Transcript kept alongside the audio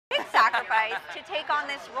sacrifice to take on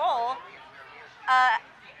this role.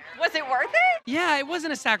 Was it worth it? Yeah, it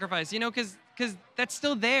wasn't a sacrifice, because that's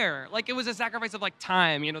still there. Like, it was a sacrifice of like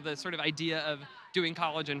time, the sort of idea of doing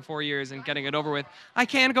college in 4 years and getting it over with. I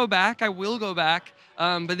can go back. I will go back.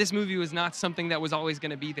 But this movie was not something that was always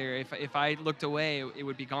going to be there. If I looked away, it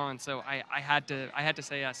would be gone. So I had to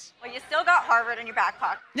say yes. Well, you still got Harvard in your back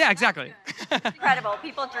pocket. Yeah, exactly. Incredible.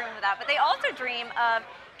 People dream of that, but they also dream of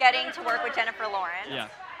getting to work with Jennifer Lawrence. Yeah.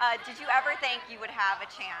 Did you ever think you would have a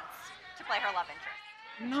chance to play her love interest?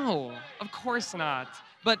 No, of course not.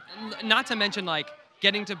 But not to mention, like,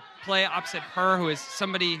 getting to play opposite her, who is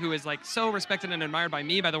somebody who is, like, so respected and admired by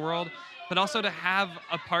me, by the world, but also to have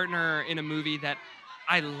a partner in a movie that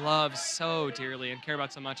I love so dearly and care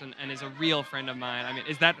about so much and is a real friend of mine. I mean,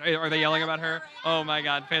 are they yelling about her? Oh my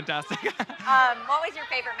God, fantastic. What was your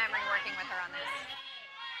favorite memory working with her on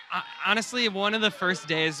this? Honestly, one of the first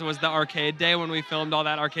days was the arcade day when we filmed all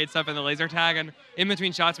that arcade stuff in the laser tag, and in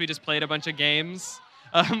between shots we just played a bunch of games.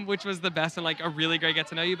 Which was the best and like a really great get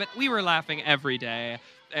to know you. But we were laughing every day,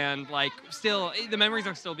 and like still, the memories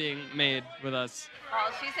are still being made with us.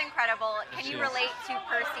 Well, she's incredible. Can you relate to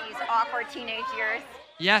Percy's awkward teenage years?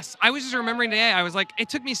 Yes, I was just remembering today. I was like, it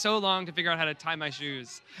took me so long to figure out how to tie my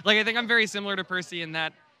shoes. Like, I think I'm very similar to Percy in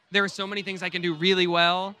that there are so many things I can do really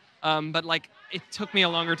well. But like, it took me a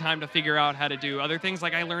longer time to figure out how to do other things.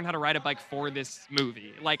 Like, I learned how to ride a bike for this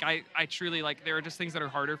movie. Like, I truly, like, there are just things that are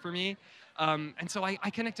harder for me. And so I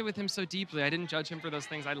connected with him so deeply. I didn't judge him for those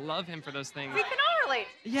things. I love him for those things. We can all relate.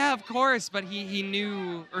 Yeah, of course. But he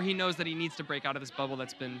knew, or he knows that he needs to break out of this bubble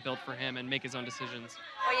that's been built for him and make his own decisions.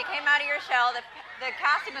 Well, you came out of your shell. The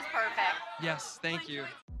casting was perfect. Yes, thank you.